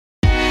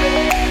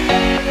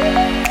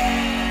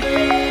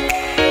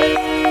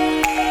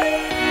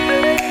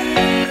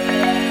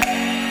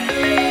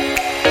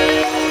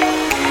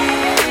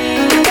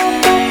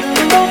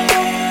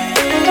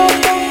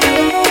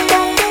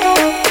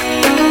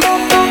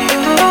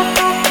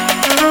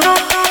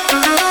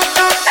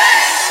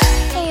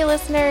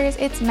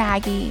it's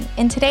Maggie.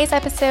 In today's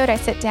episode, I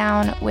sit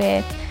down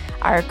with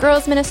our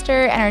girls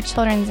minister and our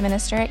children's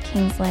minister at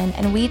Kingsland,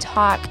 and we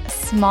talk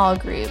small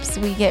groups.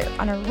 We get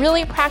on a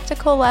really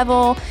practical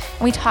level,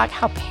 and we talk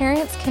how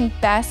parents can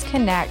best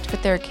connect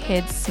with their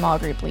kids' small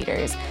group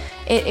leaders.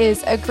 It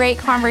is a great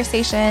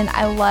conversation.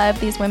 I love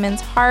these women's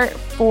heart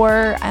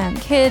for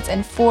kids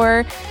and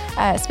for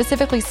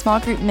specifically small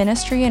group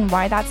ministry and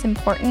why that's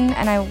important.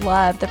 And I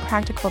love the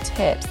practical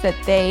tips that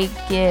they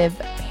give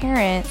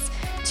parents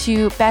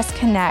to best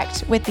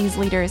connect with these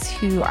leaders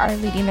who are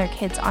leading their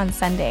kids on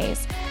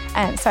Sundays.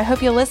 So I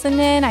hope you'll listen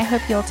in. I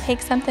hope you'll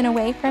take something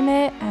away from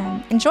it.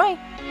 Enjoy.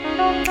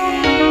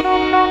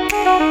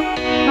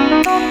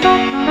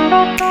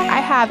 I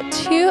have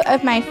two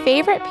of my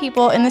favorite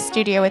people in the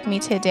studio with me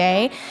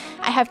today.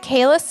 I have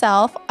Kayla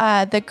Self,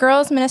 the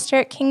girls minister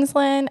at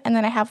Kingsland, and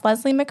then I have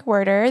Leslie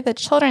McWhirter, the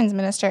children's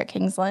minister at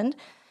Kingsland.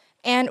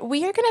 And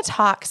we are going to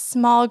talk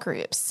small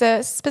groups.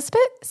 So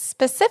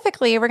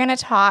specifically, we're going to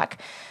talk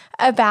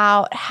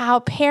about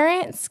how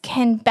parents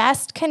can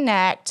best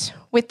connect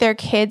with their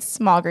kids'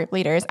 small group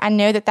leaders. I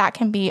know that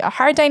can be a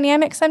hard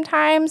dynamic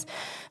sometimes.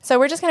 So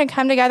we're just going to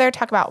come together,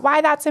 talk about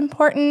why that's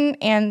important,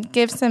 and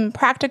give some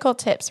practical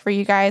tips for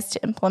you guys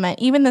to implement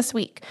even this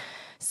week.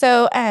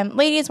 So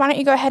ladies, why don't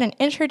you go ahead and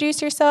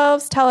introduce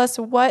yourselves? Tell us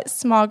what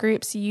small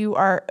groups you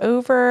are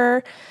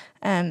over.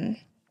 Go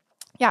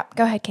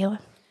ahead, Kayla.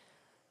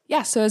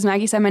 Yeah, so as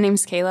Maggie said, my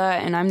name's Kayla,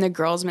 and I'm the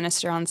girls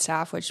minister on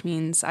staff, which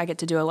means I get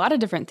to do a lot of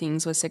different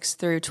things with 6th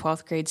through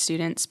 12th grade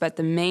students. But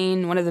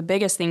one of the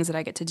biggest things that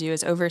I get to do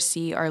is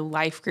oversee our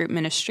life group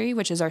ministry,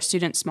 which is our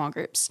student small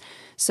groups.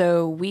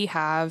 So we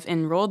have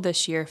enrolled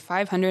this year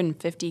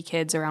 550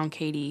 kids around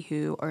Katy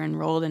who are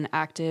enrolled in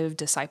active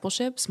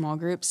discipleship small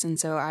groups. And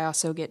so I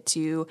also get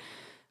to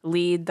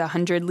lead the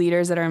 100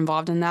 leaders that are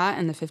involved in that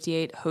and the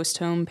 58 host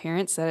home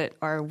parents that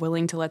are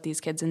willing to let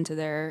these kids into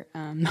their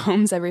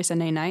homes every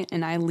Sunday night.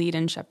 And I lead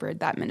and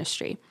shepherd that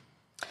ministry.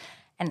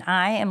 And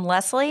I am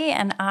Leslie,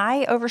 and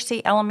I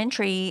oversee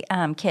elementary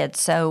kids.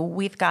 So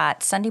we've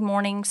got Sunday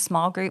morning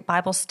small group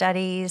Bible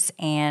studies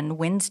and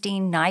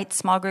Wednesday night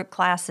small group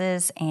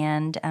classes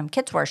and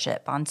kids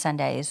worship on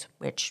Sundays,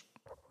 which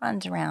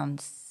runs around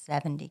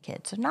 70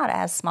 kids. So not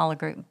as small a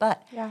group,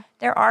 but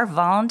there are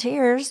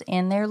volunteers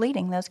in there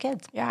leading those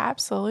kids. Yeah,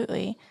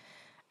 absolutely.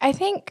 I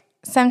think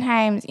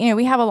sometimes,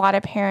 we have a lot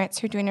of parents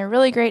who are doing a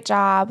really great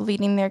job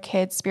leading their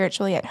kids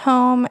spiritually at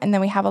home, and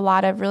then we have a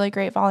lot of really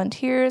great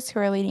volunteers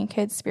who are leading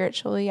kids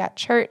spiritually at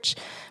church.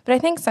 But I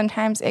think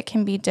sometimes it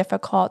can be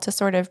difficult to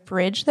sort of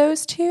bridge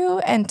those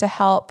two and to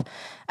help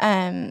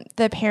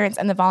the parents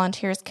and the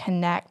volunteers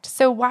connect.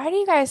 So why do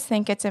you guys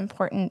think it's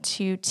important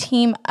to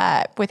team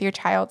up with your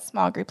child's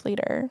small group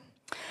leader?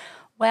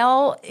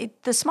 Well,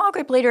 the small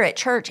group leader at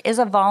church is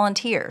a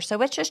volunteer.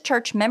 So it's just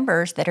church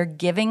members that are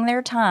giving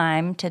their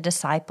time to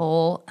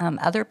disciple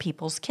other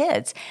people's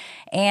kids.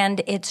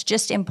 And it's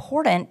just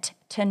important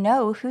to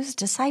know who's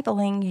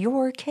discipling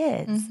your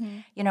kids.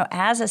 Mm-hmm.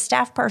 As a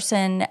staff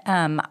person,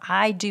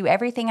 I do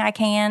everything I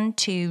can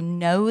to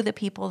know the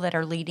people that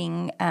are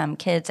leading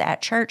kids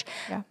at church,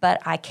 but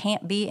I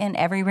can't be in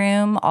every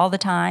room all the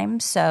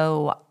time.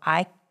 So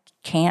I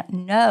can't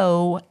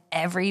know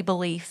every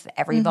belief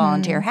every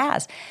volunteer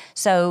has.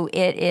 So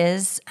it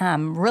is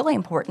really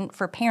important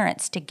for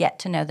parents to get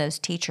to know those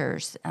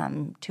teachers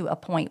to a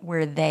point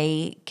where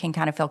they can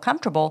kind of feel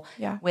comfortable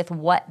with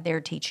what they're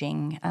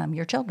teaching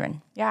your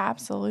children. Yeah,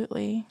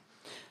 absolutely.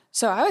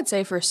 So I would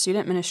say for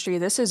student ministry,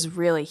 this is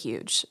really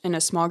huge. In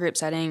a small group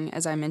setting,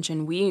 as I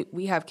mentioned,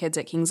 we have kids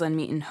at Kingsland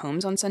meet in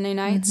homes on Sunday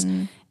nights.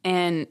 Mm-hmm.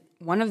 And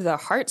one of the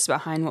hearts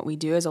behind what we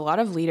do is a lot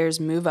of leaders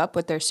move up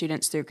with their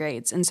students through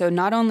grades. And so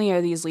not only are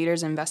these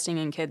leaders investing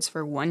in kids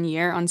for 1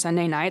 year on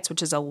Sunday nights,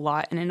 which is a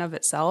lot in and of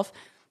itself,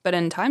 but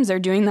in times they're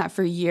doing that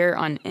for year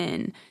on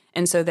end.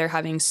 And so they're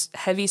having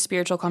heavy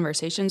spiritual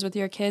conversations with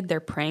your kid.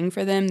 They're praying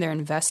for them. They're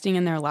investing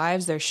in their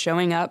lives. They're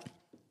showing up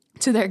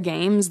to their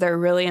games. They're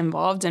really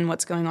involved in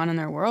what's going on in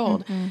their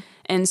world. Mm-hmm.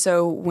 And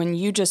so when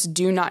you just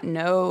do not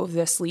know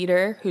this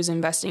leader who's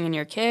investing in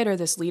your kid, or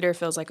this leader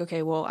feels like,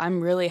 okay, well,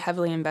 I'm really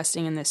heavily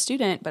investing in this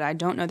student, but I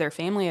don't know their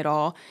family at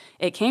all,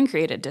 it can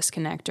create a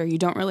disconnect, or you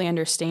don't really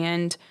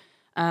understand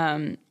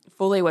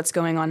fully what's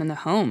going on in the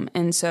home.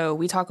 And so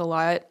we talk a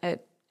lot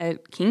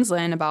at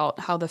Kingsland about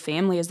how the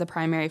family is the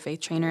primary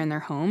faith trainer in their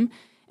home.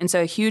 And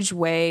so a huge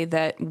way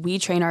that we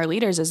train our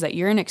leaders is that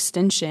you're an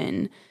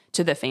extension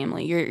to the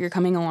family. You're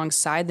coming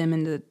alongside them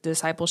in the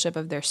discipleship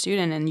of their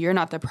student, and you're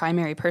not the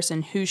primary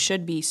person who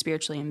should be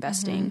spiritually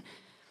investing. Mm-hmm.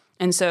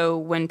 And so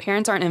when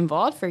parents aren't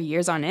involved for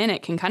years on end,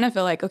 it can kind of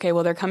feel like, okay,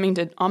 well, they're coming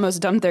to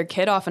almost dump their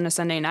kid off on a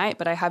Sunday night,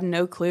 but I have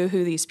no clue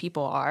who these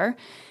people are.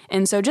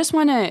 And so just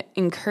want to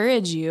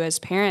encourage you as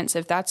parents,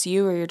 if that's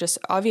you, or you're just,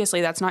 obviously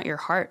that's not your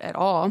heart at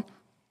all,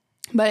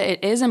 but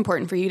it is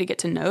important for you to get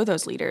to know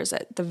those leaders,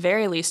 at the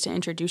very least, to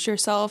introduce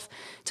yourself,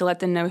 to let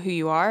them know who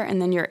you are,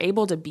 and then you're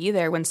able to be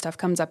there when stuff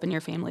comes up in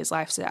your family's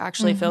life. So it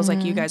actually feels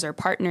like you guys are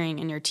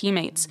partnering and your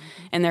teammates,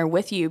 and they're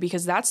with you,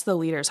 because that's the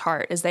leader's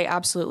heart, is they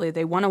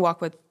want to walk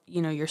with,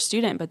 your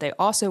student, but they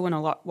also want to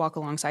walk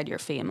alongside your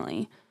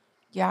family.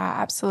 Yeah,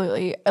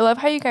 absolutely. I love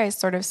how you guys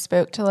sort of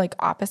spoke to like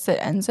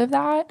opposite ends of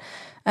that.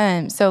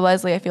 So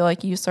Leslie, I feel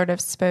like you sort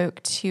of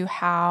spoke to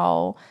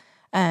how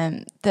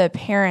the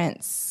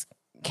parents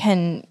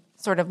can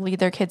sort of lead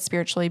their kids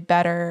spiritually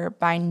better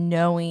by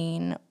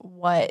knowing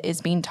what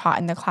is being taught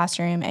in the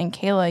classroom. And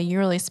Kayla, you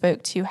really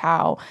spoke to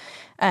how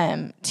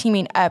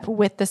teaming up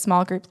with the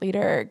small group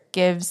leader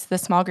gives the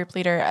small group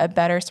leader a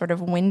better sort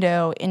of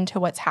window into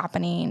what's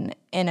happening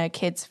in a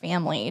kid's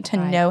family to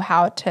know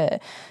how to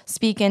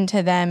speak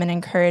into them and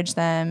encourage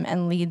them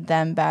and lead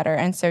them better.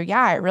 And so,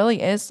 yeah, it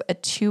really is a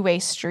two-way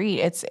street.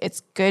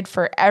 It's good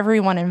for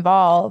everyone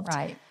involved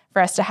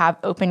for us to have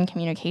open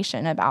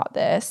communication about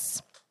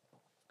this.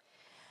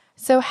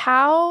 So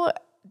how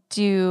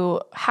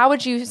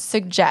would you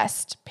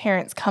suggest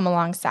parents come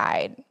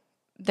alongside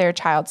their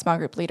child small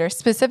group leader,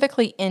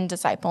 specifically in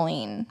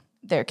discipling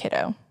their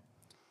kiddo?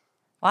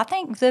 Well, I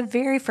think the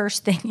very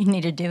first thing you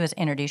need to do is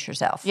introduce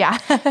yourself. Yeah.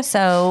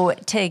 So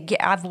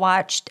I've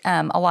watched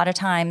a lot of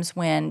times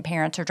when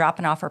parents are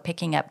dropping off or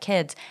picking up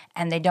kids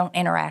and they don't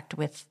interact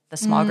with the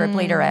small group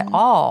leader at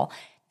all.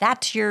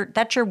 That's your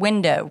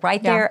window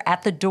right there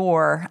at the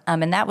door.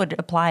 And that would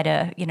apply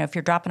to, if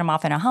you're dropping them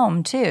off in a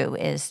home too,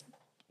 is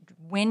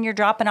when you're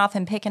dropping off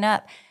and picking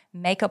up,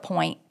 make a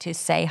point to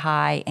say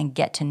hi and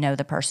get to know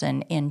the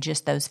person in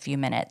just those few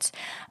minutes.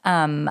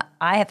 I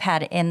have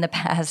had in the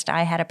past,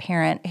 I had a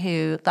parent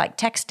who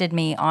texted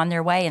me on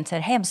their way and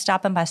said, "Hey, I'm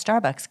stopping by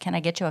Starbucks. Can I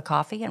get you a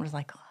coffee?" And was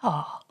like,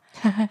 "Oh,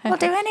 we'll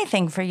do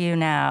anything for you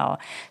now."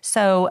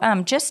 So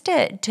just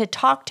to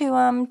talk to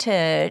them,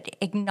 to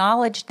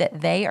acknowledge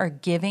that they are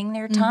giving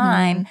their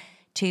time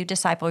to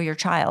disciple your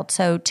child.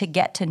 So to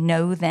get to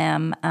know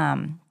them,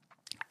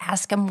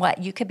 ask them what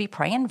you could be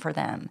praying for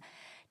them.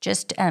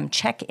 Just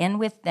check in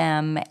with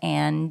them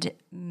and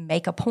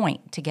make a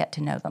point to get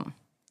to know them.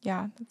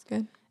 Yeah, that's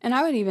good. And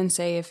I would even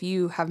say if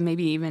you have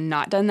maybe even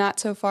not done that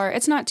so far,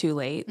 it's not too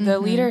late. The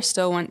leader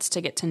still wants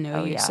to get to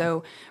know you. Yeah.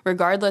 So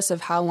regardless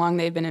of how long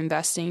they've been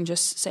investing,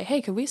 just say,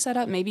 "Hey, could we set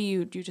up?" Maybe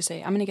you just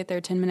say, "I'm going to get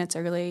there 10 minutes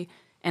early."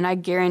 And I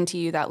guarantee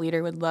you that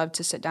leader would love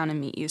to sit down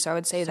and meet you. So I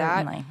would say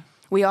that.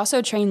 We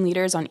also train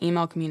leaders on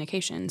email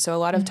communication. So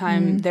a lot of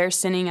time they're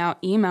sending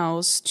out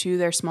emails to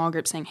their small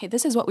group saying, "Hey,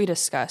 this is what we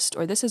discussed,"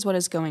 or "This is what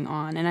is going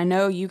on." And I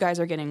know you guys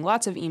are getting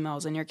lots of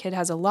emails and your kid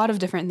has a lot of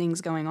different things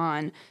going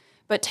on.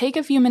 But take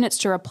a few minutes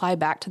to reply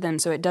back to them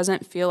so it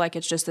doesn't feel like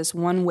it's just this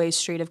one-way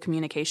street of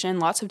communication.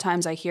 Lots of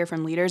times I hear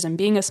from leaders, and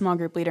being a small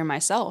group leader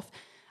myself,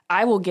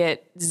 I will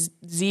get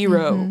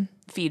zero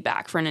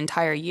feedback for an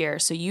entire year.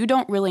 So you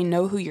don't really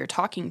know who you're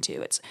talking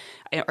to.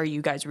 Are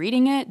you guys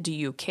reading it? Do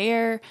you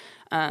care?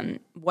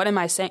 What am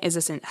I saying? Is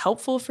this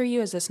helpful for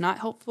you? Is this not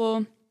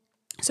helpful?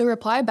 So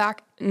reply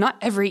back, not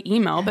every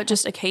email, but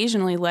just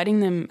occasionally letting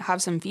them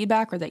have some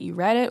feedback or that you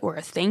read it or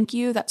a thank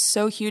you. That's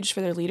so huge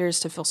for their leaders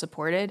to feel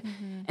supported.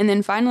 And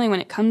then finally, when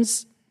it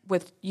comes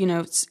with,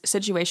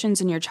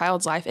 situations in your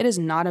child's life, it is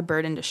not a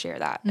burden to share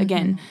that.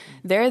 Again,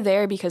 they're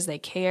there because they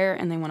care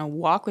and they want to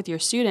walk with your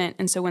student.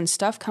 And so when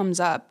stuff comes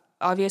up,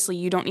 obviously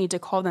you don't need to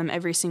call them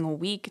every single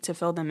week to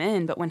fill them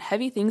in. But when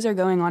heavy things are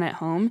going on at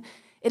home,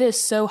 it is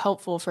so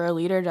helpful for a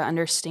leader to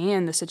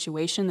understand the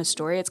situation, the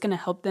story. It's going to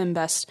help them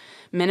best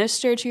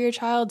minister to your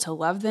child, to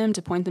love them,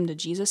 to point them to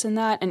Jesus in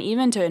that, and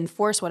even to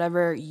enforce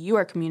whatever you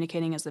are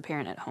communicating as the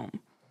parent at home.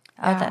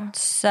 Oh,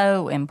 that's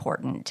so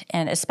important.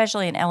 And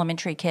especially in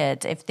elementary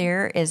kids, if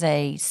there is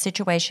a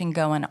situation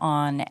going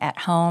on at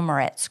home or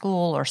at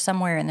school or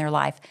somewhere in their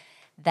life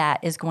that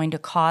is going to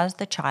cause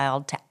the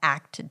child to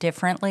act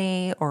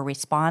differently or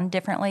respond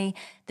differently,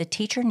 the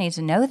teacher needs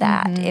to know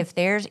that. If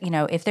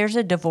there's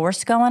a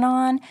divorce going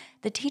on,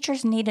 the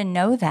teachers need to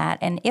know that.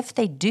 And if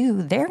they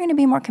do, they're going to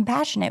be more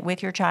compassionate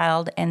with your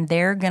child and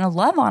they're going to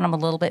love on them a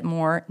little bit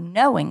more,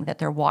 knowing that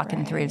they're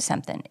walking through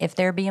something. If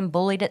they're being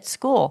bullied at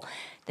school,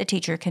 the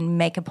teacher can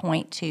make a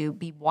point to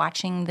be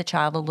watching the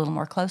child a little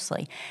more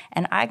closely.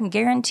 And I can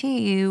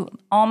guarantee you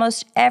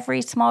almost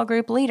every small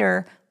group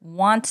leader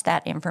wants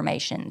that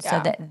information so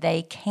that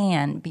they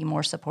can be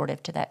more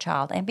supportive to that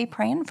child and be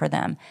praying for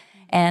them.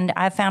 And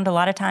I've found a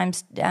lot of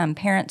times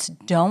parents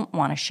don't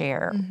want to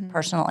share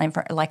personal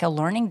info, like a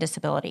learning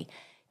disability.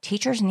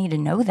 Teachers need to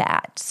know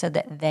that so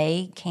that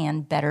they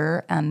can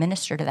better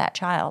minister to that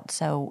child.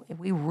 So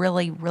we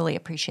really, really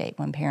appreciate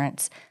when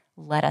parents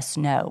let us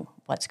know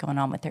what's going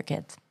on with their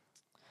kids.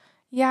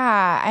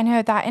 Yeah, I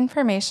know that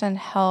information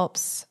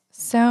helps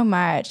so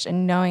much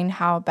in knowing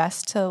how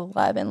best to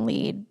love and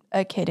lead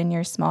a kid in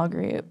your small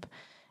group.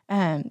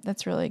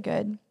 That's really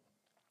good.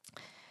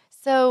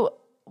 So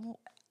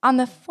on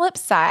the flip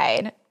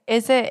side,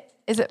 is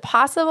it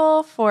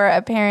possible for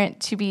a parent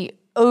to be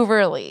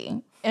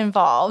overly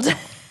involved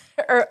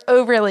or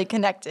overly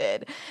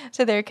connected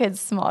to their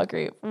kid's small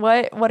group?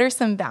 What are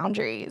some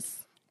boundaries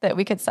that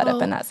we could set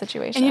up in that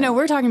situation? And,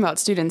 we're talking about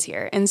students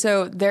here. And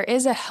so there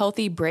is a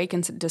healthy break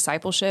in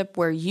discipleship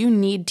where you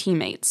need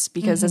teammates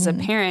because as a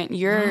parent,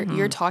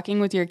 you're talking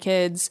with your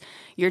kids,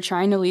 you're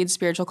trying to lead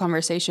spiritual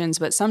conversations,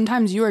 but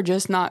sometimes you are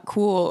just not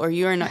cool or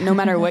you are not, no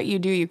matter what you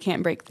do, you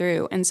can't break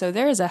through. And so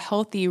there is a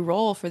healthy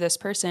role for this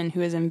person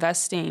who is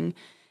investing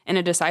in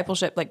a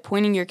discipleship, like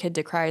pointing your kid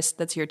to Christ,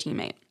 that's your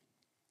teammate.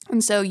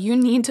 And so you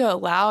need to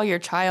allow your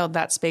child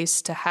that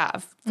space to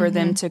have for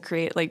them to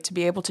create, like to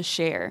be able to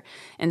share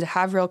and to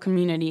have real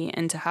community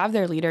and to have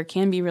their leader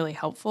can be really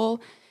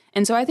helpful.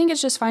 And so I think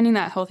it's just finding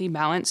that healthy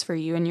balance for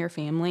you and your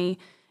family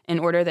in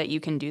order that you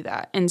can do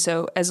that. And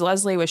so as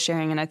Leslie was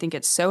sharing, and I think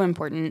it's so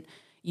important,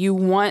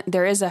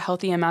 there is a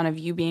healthy amount of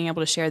you being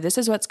able to share, this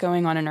is what's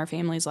going on in our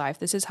family's life.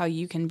 This is how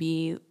you can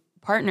be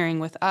partnering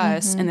with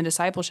us in the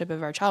discipleship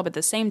of our child. But at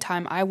the same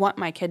time, I want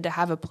my kid to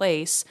have a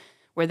place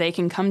where they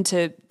can come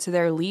to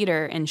their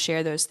leader and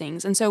share those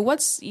things. And so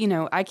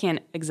I can't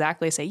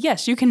exactly say,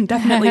 yes, you can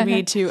definitely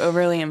be too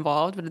overly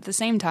involved. But at the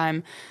same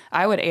time,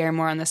 I would err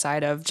more on the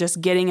side of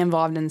just getting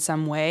involved in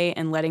some way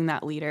and letting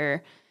that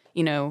leader,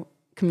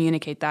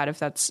 communicate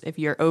that if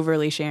you're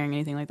overly sharing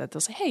anything like that.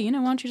 They'll say, hey, why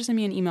don't you just send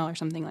me an email or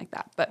something like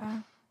that. But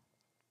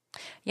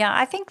yeah,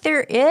 I think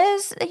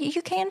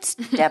you can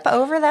step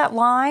over that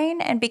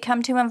line and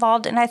become too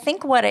involved. And I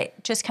think what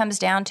it just comes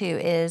down to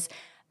is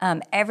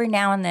every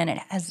now and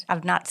then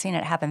I've not seen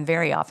it happen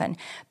very often,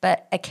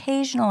 but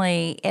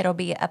occasionally it'll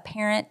be a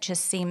parent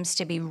just seems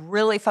to be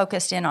really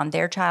focused in on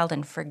their child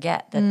and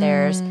forget that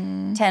there's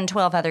 10,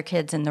 12 other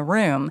kids in the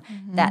room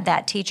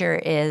that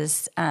teacher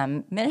is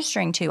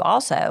ministering to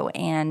also.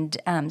 And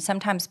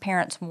sometimes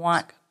parents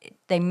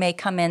they may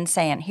come in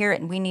saying, here,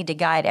 we need to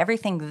guide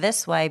everything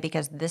this way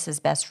because this is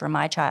best for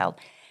my child.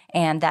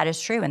 And that is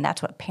true, and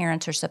that's what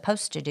parents are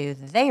supposed to do.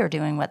 They are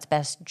doing what's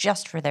best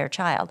just for their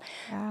child.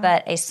 Yeah.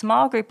 But a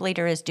small group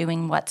leader is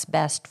doing what's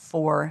best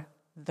for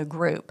the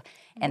group.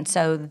 And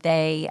so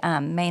they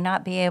may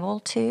not be able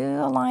to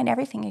align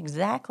everything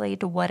exactly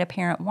to what a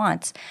parent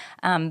wants.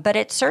 But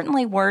it's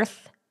certainly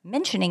worth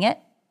mentioning it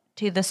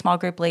to the small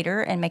group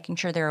leader and making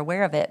sure they're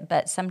aware of it.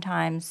 But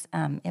sometimes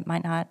it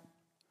might not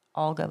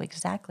all go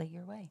exactly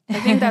your way.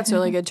 I think that's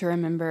really good to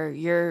remember.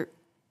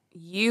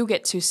 You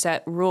get to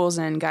set rules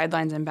and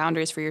guidelines and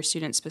boundaries for your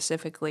students,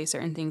 specifically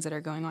certain things that are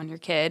going on in your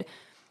kid.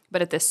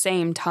 But at the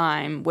same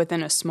time,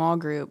 within a small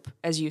group,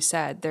 as you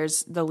said,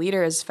 the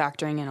leader is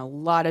factoring in a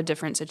lot of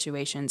different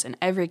situations and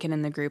every kid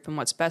in the group and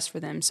what's best for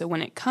them. So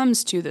when it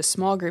comes to the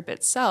small group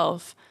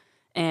itself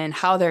and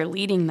how they're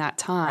leading that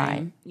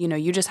time,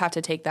 you just have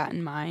to take that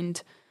in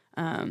mind.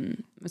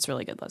 It's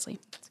really good,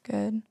 Leslie. That's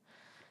good.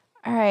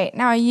 All right.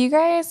 Now, you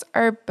guys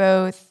are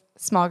both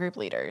small group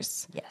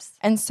leaders. Yes.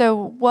 And so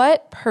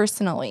what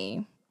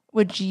personally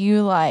would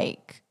you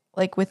like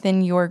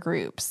within your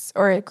groups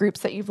or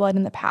groups that you've led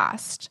in the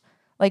past?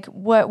 Like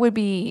what would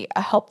be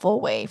a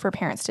helpful way for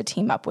parents to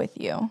team up with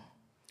you?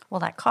 Well,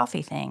 that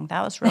coffee thing,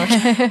 that was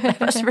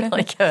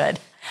really good.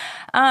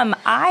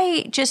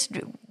 I just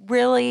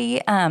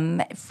really,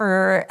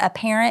 for a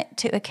parent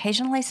to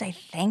occasionally say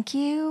thank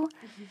you,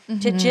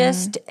 to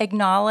just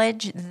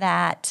acknowledge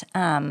that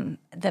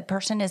the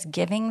person is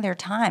giving their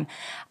time.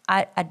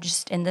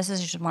 And this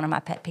is just one of my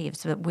pet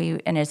peeves, but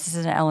this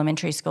is an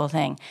elementary school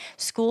thing.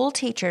 School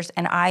teachers,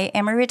 and I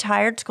am a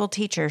retired school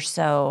teacher,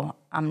 so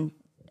I'm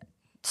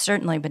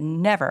certainly would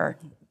never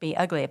be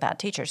ugly about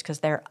teachers because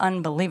they're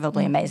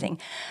unbelievably amazing.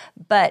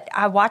 But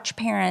I watch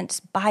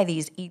parents buy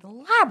these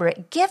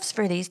elaborate gifts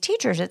for these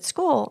teachers at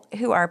school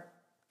who are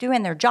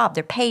doing their job.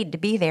 They're paid to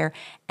be there.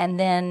 And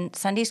then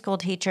Sunday school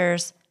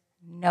teachers,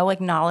 no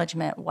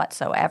acknowledgement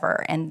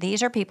whatsoever. And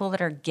these are people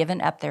that are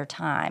giving up their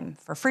time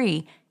for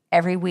free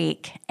every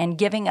week and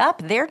giving up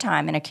their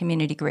time in a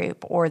community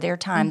group or their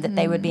time that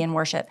they would be in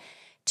worship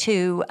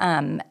to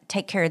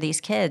take care of these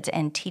kids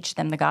and teach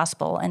them the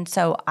gospel. And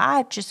so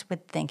I just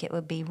would think it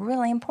would be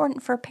really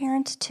important for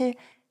parents to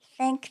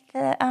thank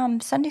the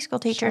Sunday school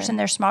teachers and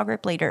their small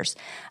group leaders.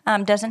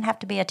 Doesn't have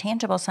to be a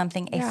tangible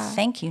something. A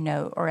thank you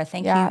note or a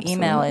thank you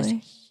email is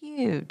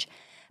huge.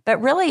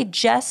 But really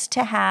just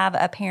to have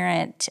a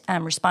parent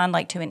respond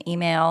like to an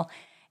email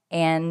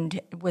and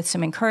with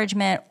some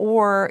encouragement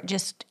or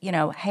just,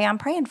 hey, I'm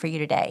praying for you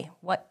today.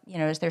 What,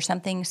 is there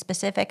something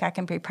specific I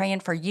can be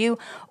praying for you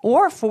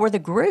or for the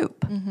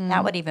group?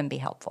 That would even be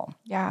helpful.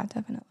 Yeah,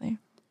 definitely.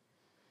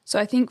 So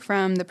I think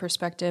from the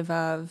perspective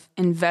of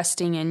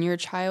investing in your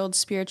child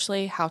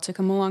spiritually, how to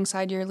come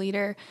alongside your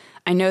leader,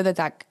 I know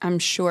that I'm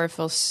sure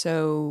feels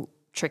so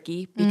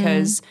tricky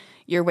because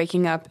you're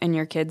waking up and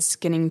your kid's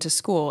getting to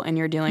school and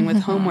you're dealing with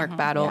homework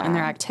battle and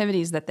their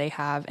activities that they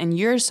have. And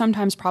you're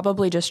sometimes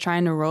probably just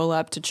trying to roll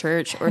up to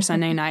church or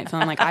Sunday night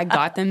feeling like I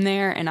got them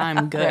there and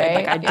I'm good. Right?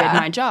 Like I did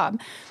my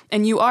job.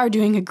 And you are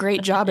doing a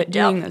great job at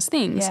doing those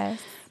things.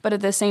 Yes. But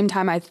at the same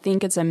time, I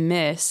think it's a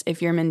miss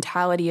if your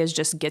mentality is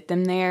just get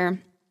them there.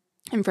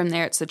 And from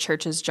there, it's the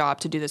church's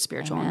job to do the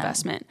spiritual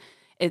investment.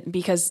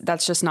 Because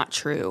that's just not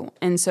true.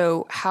 And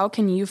so how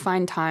can you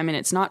find time, and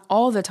it's not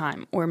all the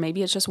time, or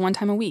maybe it's just one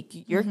time a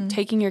week. You're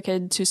taking your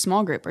kid to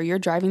small group or you're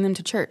driving them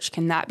to church.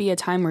 Can that be a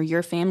time where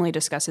your family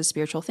discusses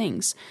spiritual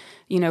things?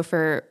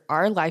 For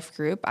our life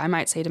group, I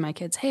might say to my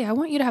kids, hey, I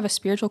want you to have a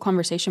spiritual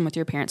conversation with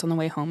your parents on the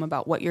way home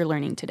about what you're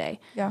learning today.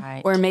 Yeah.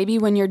 Right. Or maybe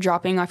when you're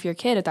dropping off your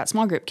kid at that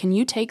small group, can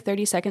you take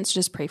 30 seconds to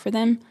just pray for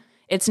them?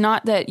 It's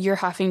not that you're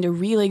having to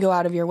really go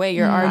out of your way.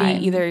 You're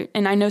already either,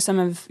 and I know some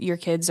of your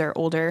kids are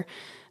older,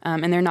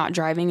 and they're not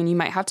driving, and you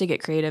might have to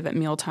get creative at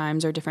meal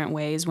times or different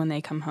ways when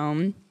they come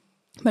home.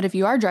 But if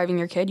you are driving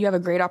your kid, you have a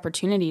great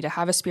opportunity to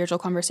have a spiritual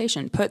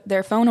conversation. Put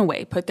their phone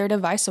away, put their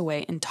device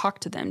away, and talk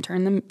to them.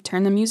 Turn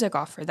the music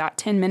off for that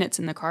 10 minutes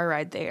in the car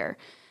ride there.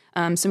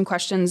 Some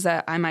questions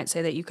that I might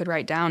say that you could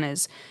write down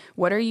is,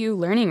 what are you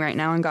learning right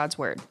now in God's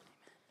Word?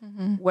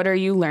 Mm-hmm. What are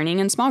you learning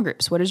in small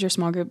groups? What is your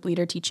small group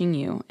leader teaching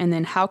you? And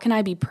then how can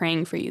I be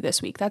praying for you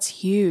this week? That's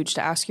huge,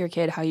 to ask your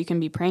kid how you can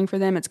be praying for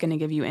them. It's going to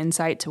give you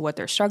insight to what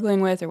they're struggling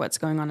with or what's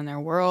going on in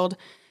their world.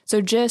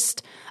 So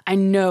I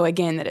know,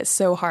 again, that it's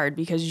so hard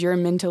because you're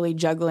mentally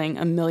juggling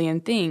a million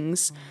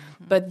things,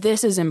 but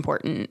this is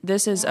important.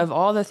 This is, of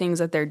all the things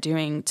that they're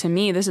doing, to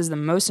me, this is the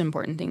most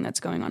important thing that's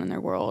going on in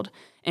their world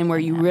and where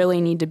you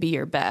really need to be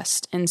your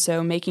best. And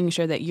so making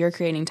sure that you're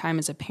creating time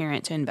as a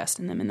parent to invest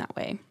in them in that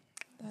way.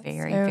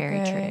 Very, so very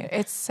good. true.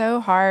 It's so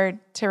hard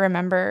to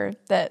remember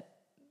that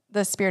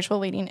the spiritual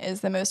leading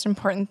is the most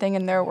important thing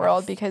in their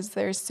world, because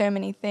there's so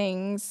many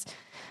things,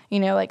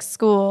 like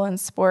school and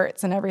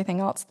sports and everything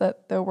else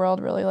that the world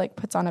really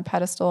puts on a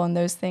pedestal, and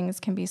those things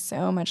can be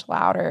so much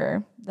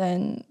louder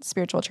than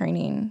spiritual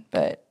training.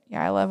 But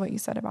yeah, I love what you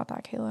said about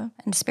that, Kayla.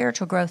 And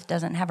spiritual growth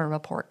doesn't have a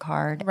report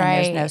card.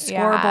 Right. And there's no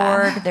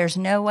scoreboard. There's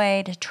no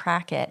way to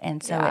track it.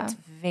 And so it's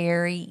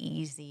very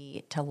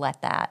easy to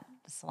let that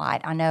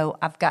slide. I know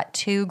I've got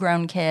 2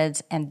 grown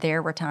kids, and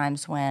there were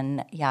times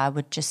when, I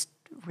would just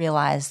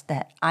realize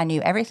that I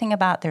knew everything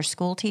about their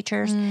school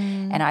teachers,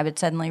 and I would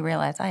suddenly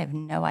realize I have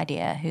no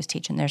idea who's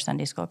teaching their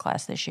Sunday school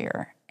class this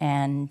year.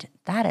 And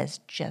that is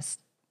just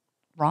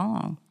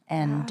wrong.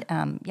 And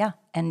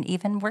and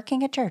even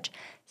working at church,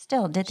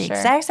 still did the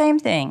exact same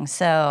thing.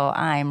 So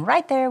I'm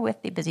right there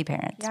with the busy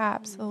parents. Yeah,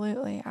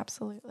 absolutely.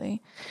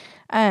 Absolutely.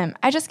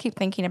 I just keep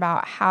thinking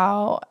about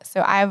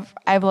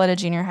I've led a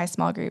junior high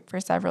small group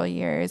for several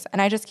years,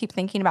 and I just keep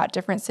thinking about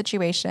different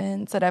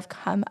situations that have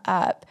come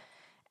up,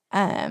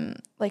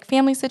 like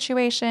family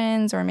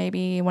situations, or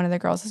maybe one of the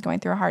girls is going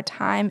through a hard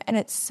time, and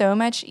it's so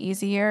much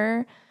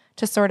easier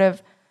to sort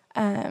of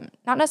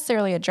not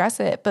necessarily address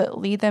it, but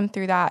lead them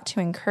through that,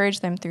 to encourage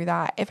them through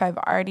that, if I've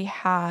already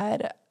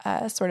had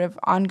a sort of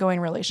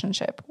ongoing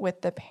relationship with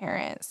the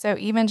parent. So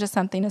even just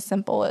something as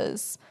simple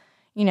as,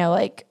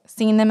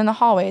 seeing them in the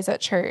hallways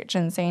at church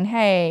and saying,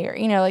 hey, or,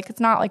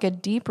 it's not like a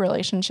deep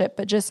relationship,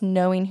 but just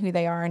knowing who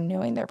they are and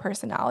knowing their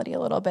personality a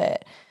little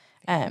bit.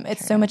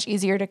 It's so much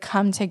easier to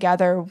come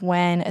together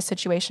when a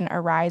situation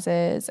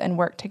arises and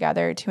work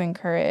together to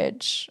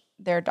encourage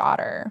their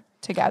daughter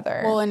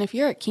together. Well, and if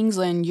you're at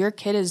Kingsland, your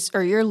kid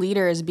your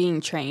leader is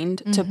being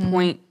trained to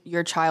point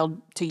your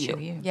child to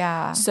you.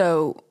 Yeah.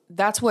 So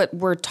that's what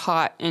we're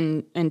taught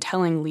in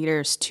telling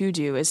leaders to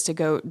do, is to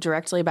go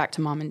directly back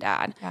to mom and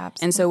dad. Yeah,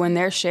 absolutely. And so when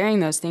they're sharing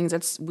those things,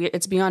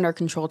 it's beyond our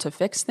control to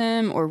fix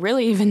them, or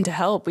really even to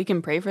help. We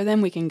can pray for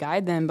them, we can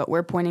guide them, but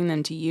we're pointing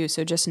them to you.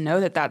 So just know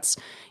that's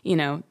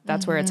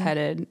where it's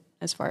headed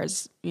as far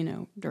as,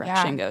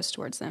 direction goes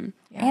towards them.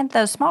 Yeah. And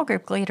those small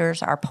group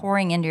leaders are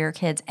pouring into your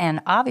kids, and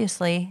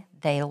obviously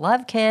they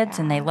love kids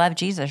and they love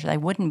Jesus. They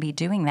wouldn't be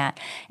doing that.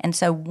 And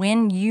so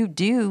when you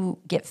do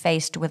get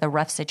faced with a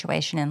rough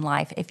situation in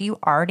life, if you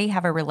already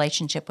have a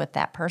relationship with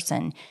that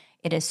person,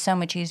 it is so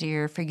much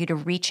easier for you to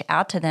reach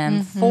out to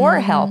them for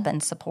help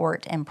and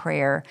support and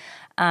prayer.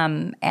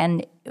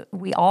 And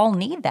we all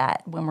need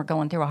that when we're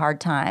going through a hard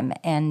time.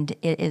 And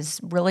it is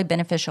really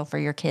beneficial for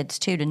your kids,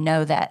 too, to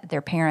know that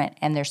their parent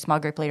and their small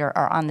group leader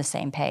are on the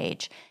same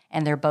page,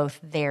 and they're both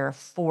there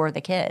for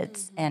the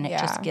kids. And it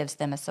just gives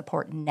them a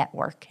support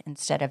network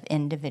instead of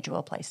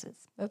individual places.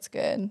 That's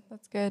good.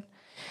 That's good.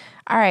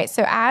 All right.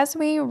 So as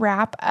we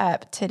wrap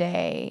up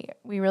today,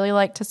 we really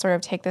like to sort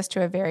of take this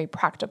to a very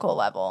practical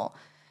level.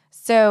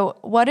 So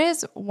what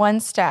is one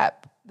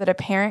step that a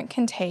parent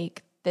can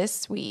take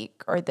this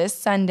week, or this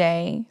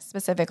Sunday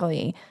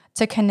specifically,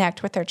 to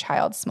connect with their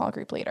child's small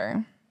group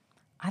leader?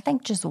 I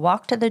think just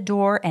walk to the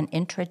door and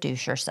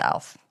introduce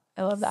yourself.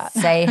 I love that.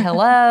 Say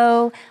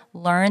hello,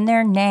 learn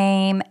their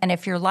name. And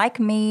if you're like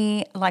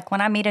me, like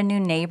when I meet a new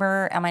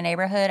neighbor in my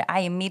neighborhood,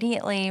 I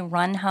immediately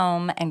run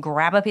home and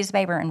grab a piece of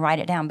paper and write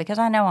it down, because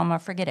I know I'm going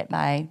to forget it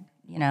by,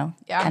 in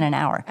an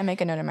hour. I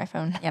make a note on my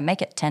phone. Yeah,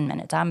 make it 10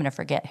 minutes. I'm going to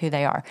forget who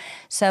they are.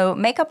 So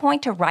make a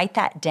point to write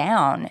that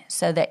down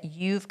so that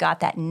you've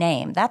got that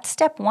name. That's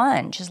step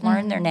one. Just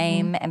learn their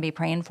name and be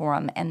praying for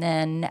them. And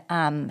then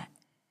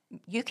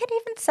you could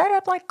even set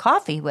up like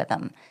coffee with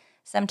them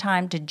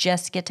sometime to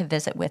just get to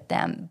visit with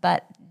them.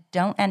 But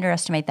don't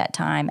underestimate that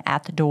time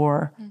at the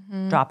door,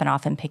 dropping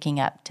off and picking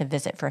up to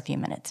visit for a few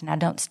minutes. Now,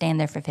 don't stand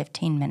there for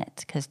 15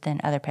 minutes, because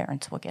then other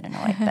parents will get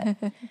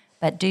annoyed.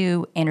 But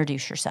do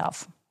introduce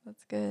yourself.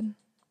 That's good.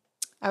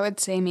 I would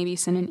say maybe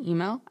send an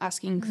email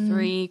asking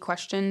 3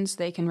 questions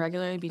they can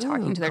regularly be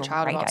talking to their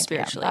child about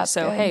spiritually. That's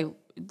so, good.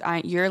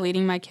 hey, you're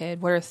leading my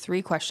kid. What are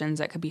 3 questions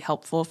that could be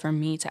helpful for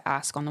me to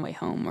ask on the way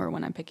home, or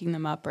when I'm picking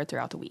them up, or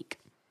throughout the week?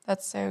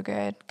 That's so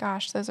good.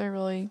 Gosh, those are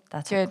really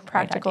That's good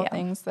practical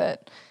things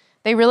that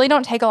they really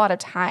don't take a lot of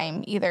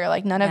time either.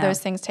 Like none of those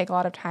things take a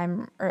lot of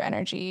time or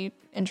energy.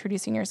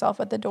 Introducing yourself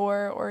at the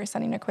door or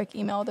sending a quick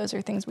email, those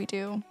are things we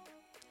do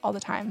all the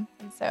time.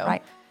 And so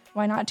Right.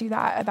 why not do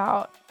that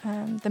about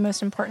the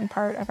most important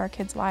part of our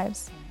kids'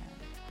 lives?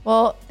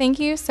 Well, thank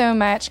you so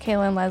much,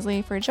 Kayla and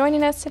Leslie, for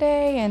joining us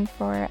today and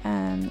for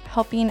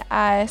helping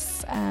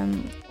us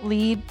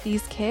lead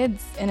these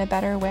kids in a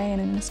better way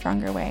and in a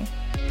stronger way.